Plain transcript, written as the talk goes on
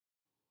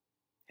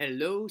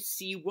Hello,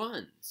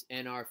 C1s,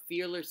 and our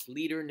fearless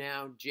leader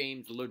now,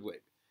 James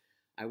Ludwig.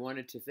 I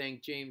wanted to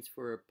thank James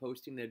for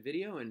posting that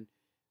video, and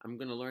I'm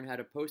going to learn how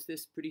to post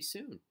this pretty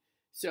soon.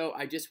 So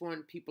I just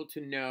want people to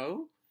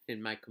know,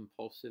 in my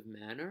compulsive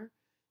manner,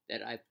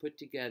 that I've put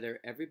together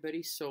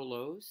everybody's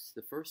solos,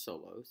 the first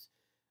solos,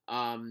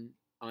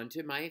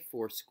 onto my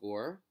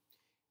 4-score.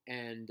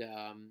 And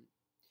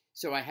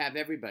so I have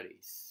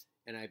everybody's.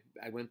 And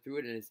I went through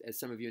it, and as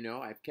some of you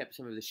know, I've kept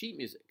some of the sheet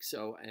music.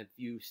 So if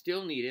you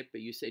still need it, but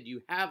you said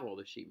you have all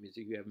the sheet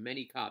music, you have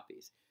many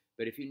copies.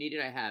 But if you need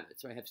it, I have it.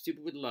 So I have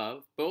Stupid with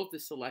Love, both the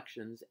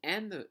selections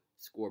and the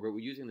score, but we're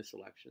using the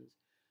selections.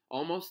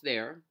 Almost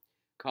There,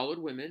 Colored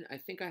Women. I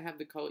think I have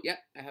the color. Yep,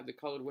 I have the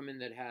Colored Women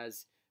that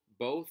has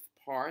both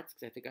parts,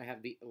 because I think I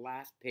have the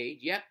last page.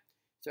 Yep,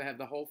 so I have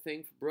the whole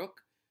thing for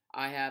Brooke.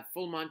 I have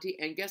Full Monty,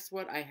 and guess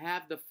what? I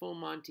have the Full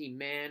Monty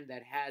man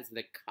that has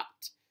the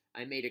cut.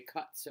 I made a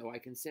cut, so I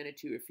can send it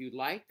to you if you'd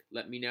like.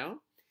 Let me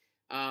know.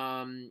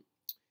 I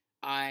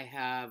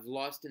have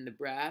Lost in the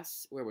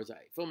Brass. Where was I?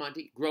 Full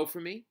Monty. Grow For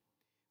Me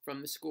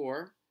from the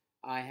score.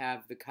 I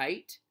have The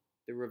Kite,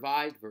 the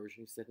revised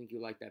version, because I think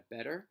you like that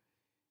better.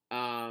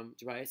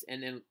 Tobias.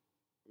 And then,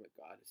 oh my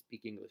God,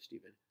 speak English,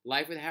 Stephen.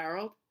 Life with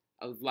Harold,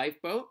 of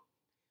Lifeboat.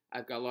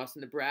 I've got Lost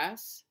in the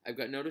Brass. I've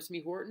got Notice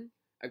Me, Horton.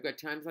 I've got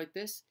Times Like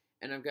This.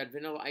 And I've got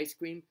Vanilla Ice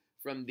Cream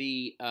from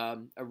the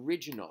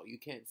original. You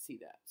can't see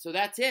that. So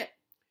that's it.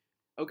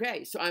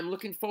 Okay, so I'm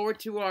looking forward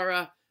to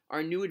our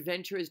new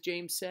adventure, as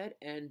James said.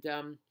 And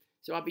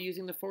so I'll be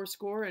using the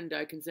 4-score, and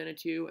I can send it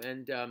to you.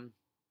 And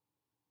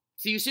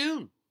see you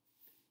soon.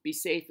 Be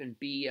safe and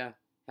be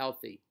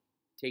healthy.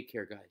 Take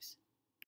care, guys.